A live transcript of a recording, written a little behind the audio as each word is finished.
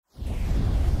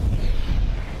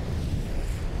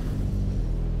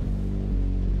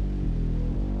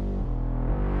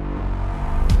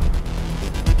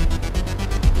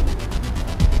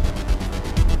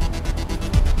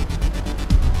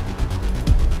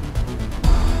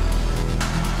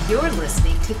You're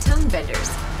listening to Tone Benders,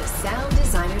 the Sound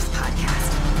Designers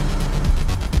Podcast.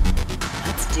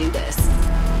 Let's do this.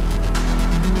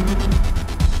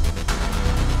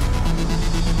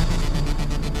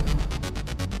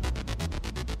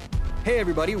 Hey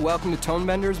everybody, welcome to Tone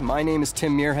Benders. My name is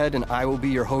Tim Muirhead and I will be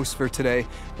your host for today.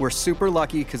 We're super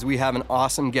lucky because we have an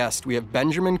awesome guest. We have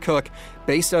Benjamin Cook,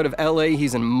 based out of LA.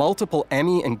 He's a multiple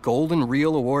Emmy and Golden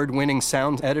Reel Award-winning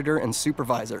sound editor and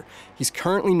supervisor. He's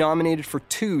currently nominated for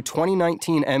 2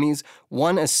 2019 Emmys,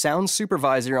 one as sound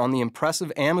supervisor on the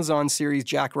impressive Amazon series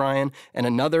Jack Ryan, and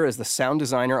another as the sound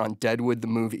designer on Deadwood the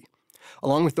movie.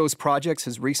 Along with those projects,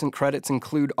 his recent credits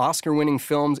include Oscar-winning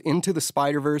films Into the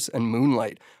Spider-Verse and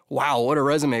Moonlight. Wow, what a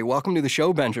resume. Welcome to the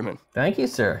show, Benjamin. Thank you,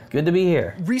 sir. Good to be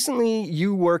here. Recently,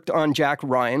 you worked on Jack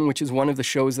Ryan, which is one of the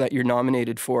shows that you're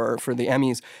nominated for the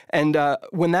Emmys. And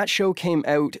when that show came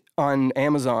out on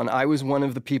Amazon, I was one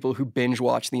of the people who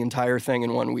binge-watched the entire thing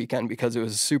in one weekend because it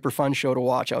was a super fun show to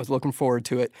watch. I was looking forward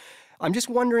to it. I'm just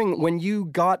wondering, when you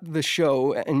got the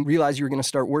show and realized you were going to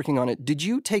start working on it, did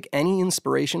you take any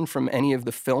inspiration from any of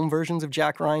the film versions of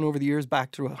Jack Ryan over the years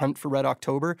back to Hunt for Red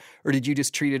October? Or did you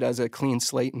just treat it as a clean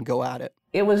slate and go at it?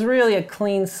 It was really a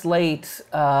clean slate.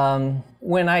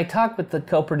 When I talked with the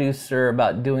co-producer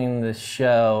about doing the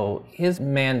show, his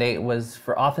mandate was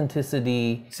for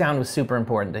authenticity. Sound was super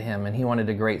important to him, and he wanted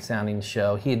a great sounding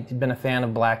show. He had been a fan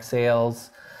of Black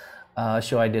Sails, a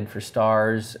show I did for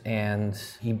Starz, and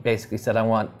he basically said, I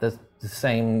want the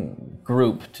same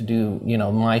group to do,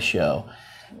 my show.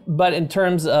 But in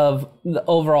terms of the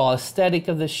overall aesthetic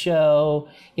of the show,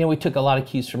 we took a lot of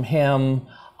cues from him,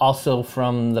 also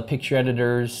from the picture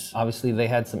editors. Obviously, they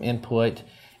had some input.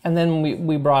 And then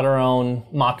we brought our own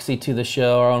moxie to the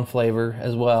show, our own flavor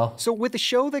as well. So with the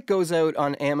show that goes out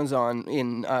on Amazon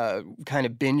in kind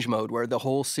of binge mode, where the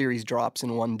whole series drops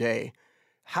in one day,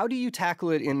 how do you tackle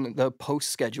it in the post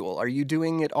schedule? Are you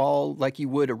doing it all like you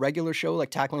would a regular show, like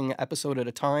tackling an episode at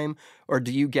a time? Or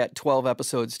do you get 12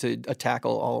 episodes to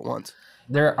tackle all at once?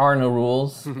 There are no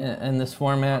rules in this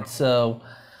format. So,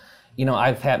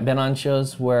 I've been on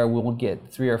shows where we'll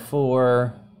get 3 or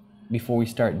 4 before we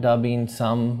start dubbing.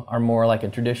 Some are more like a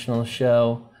traditional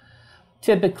show.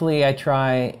 Typically, I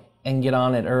try and get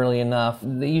on it early enough.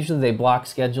 Usually they block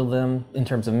schedule them in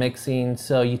terms of mixing,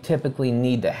 so you typically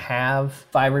need to have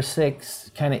 5 or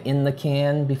 6 kind of in the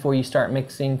can before you start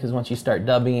mixing, because once you start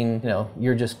dubbing,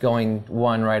 you're just going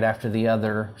one right after the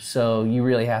other, so you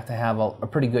really have to have a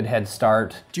pretty good head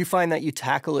start. Do you find that you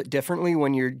tackle it differently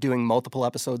when you're doing multiple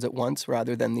episodes at once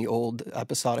rather than the old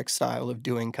episodic style of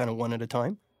doing kind of one at a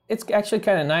time? It's actually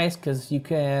kind of nice because you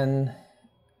can,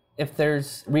 if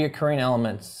there's reoccurring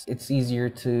elements, it's easier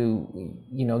to,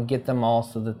 get them all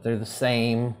so that they're the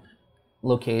same.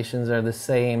 Locations are the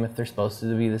same if they're supposed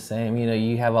to be the same.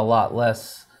 You have a lot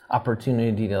less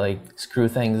opportunity to screw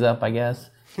things up, I guess.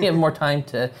 You have more time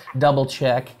to double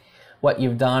check what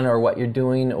you've done or what you're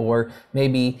doing, or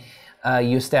maybe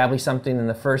you establish something in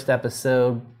the first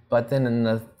episode, but then in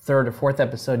the 3rd or 4th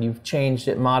episode, you've changed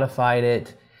it, modified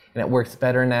it, and it works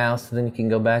better now, so then you can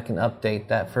go back and update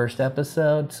that first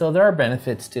episode. So there are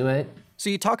benefits to it. So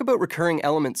you talk about recurring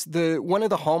elements. One of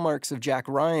the hallmarks of Jack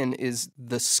Ryan is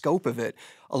the scope of it.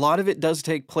 A lot of it does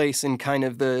take place in kind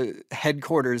of the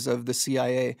headquarters of the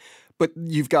CIA, but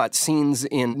you've got scenes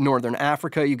in Northern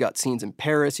Africa, you've got scenes in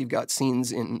Paris, you've got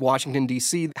scenes in Washington,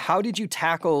 D.C. How did you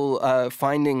tackle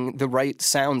finding the right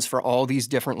sounds for all these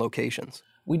different locations?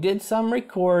 We did some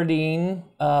recording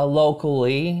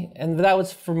locally, and that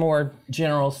was for more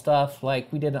general stuff.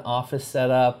 Like we did an office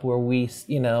setup where we,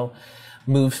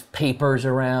 moved papers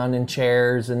around in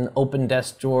chairs and opened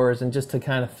desk drawers, and just to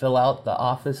kind of fill out the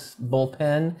office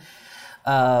bullpen.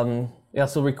 We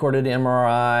also recorded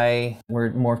MRI. We're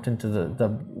morphed into the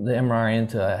MRI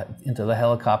into the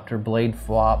helicopter blade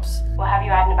flops. We'll have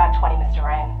you out in about 20, Mr.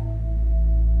 Ryan.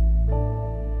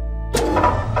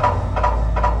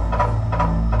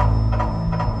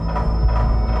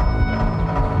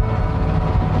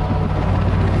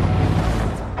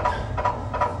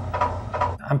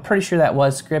 I'm pretty sure that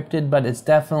was scripted, but it's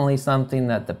definitely something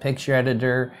that the picture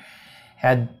editor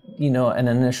had, an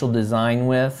initial design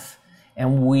with,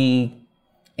 and we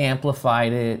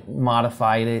amplified it,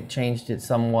 modified it, changed it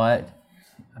somewhat.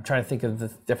 I'm trying to think of the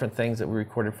different things that we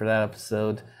recorded for that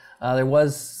episode. There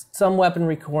was some weapon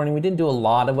recording. We didn't do a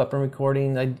lot of weapon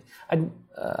recording. I'd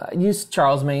I used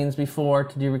Charles Maines before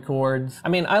to do records. I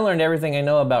mean, I learned everything I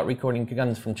know about recording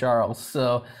guns from Charles.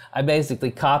 So I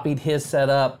basically copied his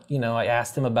setup. You know, I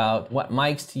asked him about what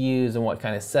mics to use and what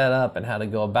kind of setup and how to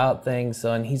go about things.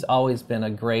 So, and he's always been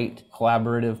a great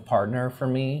collaborative partner for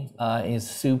me. He's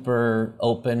super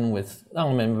open with not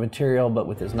only material, but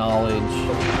with his knowledge.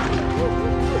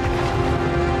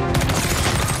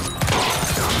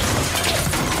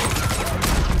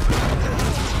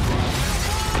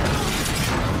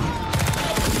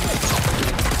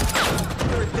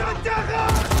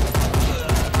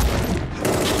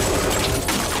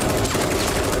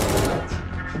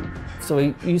 So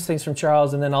we used things from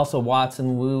Charles, and then also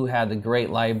Watson Wu had a great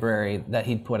library that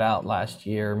he'd put out last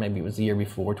year, maybe it was the year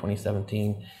before,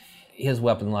 2017. His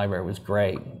weapon library was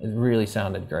great. It really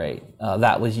sounded great.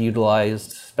 That was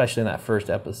utilized, especially in that first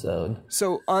episode.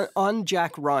 So on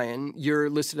Jack Ryan, you're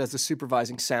listed as the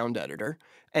supervising sound editor.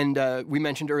 And we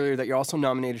mentioned earlier that you're also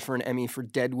nominated for an Emmy for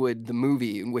Deadwood, the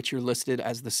movie, in which you're listed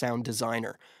as the sound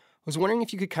designer. I was wondering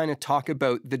if you could kind of talk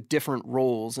about the different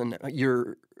roles and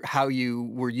how you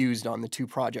were used on the two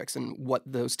projects and what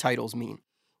those titles mean.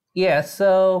 Yeah,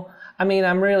 so, I mean,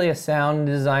 I'm really a sound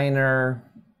designer,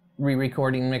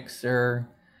 re-recording mixer.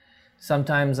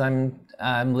 Sometimes I'm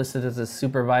listed as a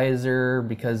supervisor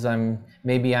because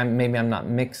maybe I'm not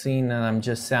mixing and I'm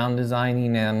just sound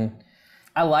designing, and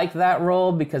I like that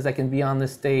role because I can be on the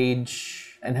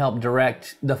stage and help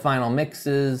direct the final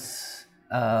mixes.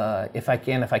 If I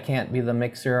can't be the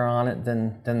mixer on it,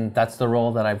 then that's the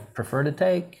role that I prefer to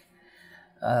take,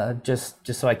 just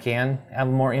so I can have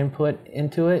more input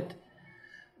into it.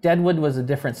 Deadwood was a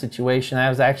different situation. I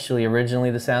was actually originally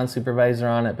the sound supervisor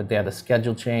on it, but they had a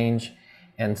schedule change,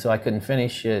 and so I couldn't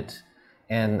finish it.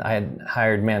 And I had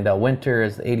hired Mandel Winter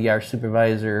as the ADR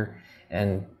supervisor,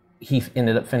 and he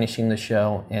ended up finishing the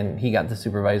show, and he got the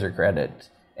supervisor credit.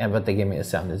 But they gave me a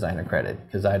sound designer credit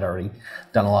because I'd already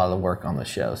done a lot of the work on the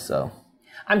show. So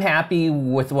I'm happy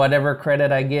with whatever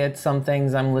credit I get. Some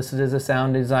things I'm listed as a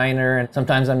sound designer, and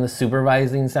sometimes I'm the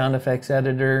supervising sound effects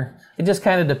editor. It just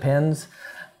kind of depends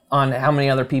on how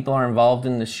many other people are involved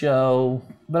in the show.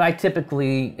 But I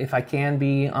typically, if I can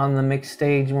be on the mix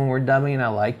stage when we're dubbing, I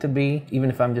like to be. Even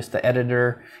if I'm just the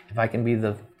editor, if I can be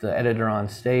the editor on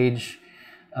stage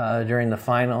during the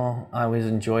final, I always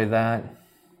enjoy that.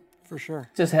 For sure.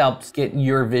 Just helps get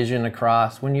your vision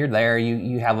across. When you're there,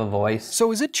 you have a voice.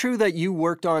 So is it true that you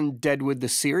worked on Deadwood the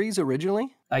series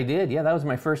originally? I did, yeah. That was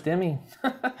my first Emmy.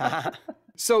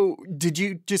 So did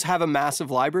you just have a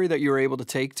massive library that you were able to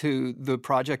take to the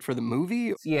project for the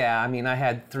movie? Yeah, I mean, I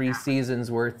had 3 seasons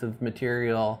worth of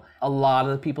material. A lot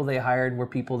of the people they hired were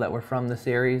people that were from the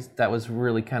series. That was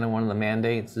really kind of one of the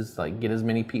mandates, is like get as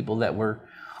many people that were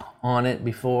on it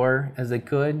before as they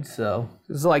could. So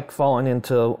it was like falling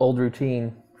into old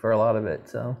routine for a lot of it.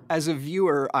 So as a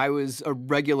viewer, I was a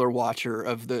regular watcher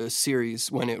of the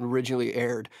series when it originally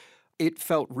aired. It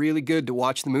felt really good to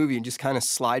watch the movie and just kind of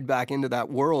slide back into that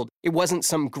world. It wasn't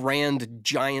some grand,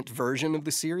 giant version of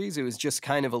the series. It was just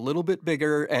kind of a little bit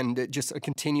bigger and just a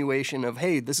continuation of,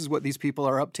 hey, this is what these people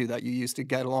are up to that you used to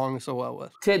get along so well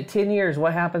with. 10 years,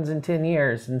 what happens in 10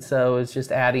 years? And so it's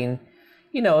just adding,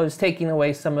 it was taking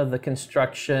away some of the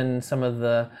construction, some of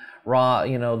the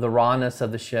the rawness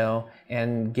of the show,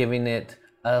 and giving it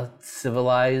a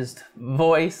civilized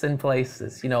voice and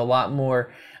places. A lot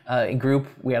more in group.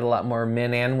 We had a lot more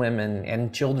men and women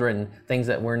and children, things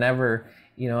that were never,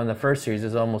 in the first series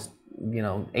is almost,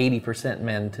 80%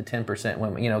 men to 10%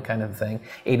 women, kind of thing,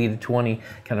 80 to 20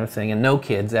 kind of thing, and no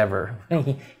kids ever,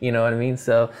 you know what I mean?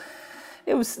 So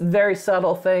it was very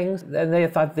subtle things, and they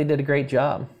thought they did a great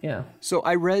job, yeah. So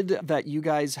I read that you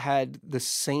guys had the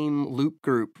same Loop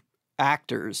Group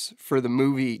actors for the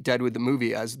movie Deadwood the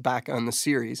movie as back on the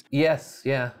series. Yes,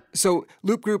 yeah. So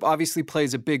Loop Group obviously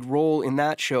plays a big role in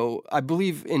that show. I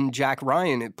believe in Jack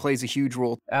Ryan it plays a huge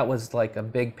role. That was like a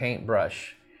big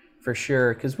paintbrush for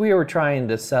sure, because we were trying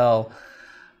to sell,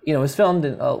 it was filmed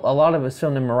in, a lot of it was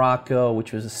filmed in Morocco,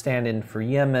 which was a stand-in for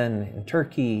Yemen and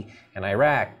Turkey and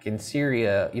Iraq and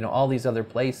Syria, all these other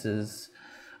places.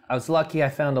 I was lucky I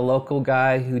found a local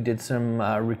guy who did some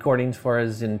recordings for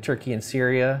us in Turkey and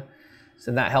Syria.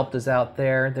 So that helped us out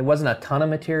there. There wasn't a ton of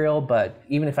material, but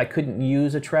even if I couldn't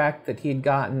use a track that he had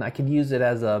gotten, I could use it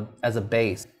as a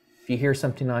base. If you hear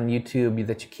something on YouTube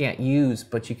that you can't use,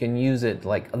 but you can use it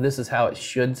like, this is how it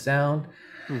should sound.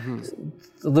 Mm-hmm.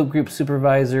 The Loop Group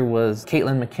supervisor was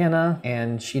Caitlin McKenna,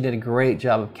 and she did a great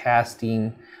job of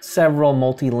casting several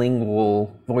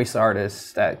multilingual voice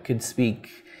artists that could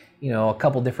speak, a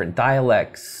couple different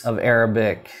dialects of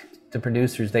Arabic. The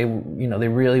producers, they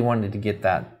really wanted to get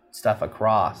that stuff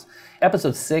across.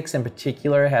 Episode 6 in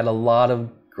particular had a lot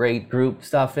of great group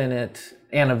stuff in it,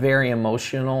 and a very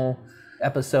emotional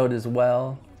episode as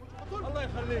well.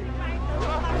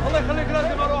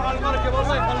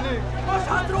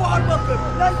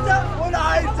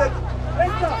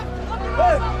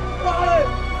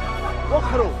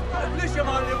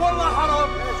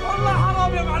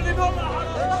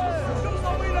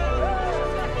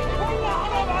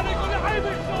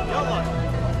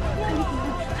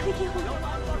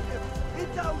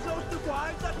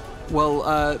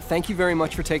 Well, thank you very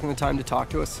much for taking the time to talk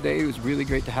to us today. It was really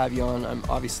great to have you on. I'm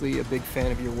obviously a big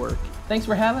fan of your work. Thanks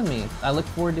for having me. I look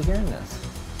forward to hearing this.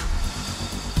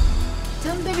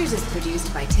 Tonebenders is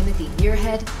produced by Timothy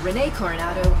Muirhead, Renee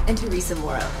Coronado, and Teresa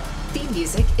Morrow. Theme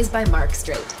music is by Mark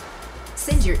Strait.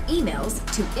 Send your emails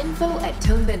to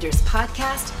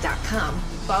info@tonebenderspodcast.com.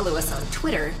 Follow us on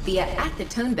Twitter via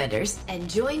 @thetonebenders and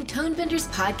join Tonebenders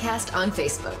Podcast on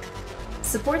Facebook.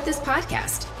 Support this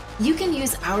podcast. You can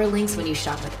use our links when you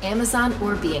shop with Amazon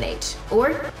or B&H,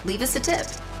 or leave us a tip.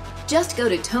 Just go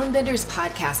to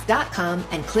tonebenderspodcast.com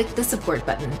and click the support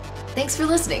button. Thanks for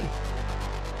listening.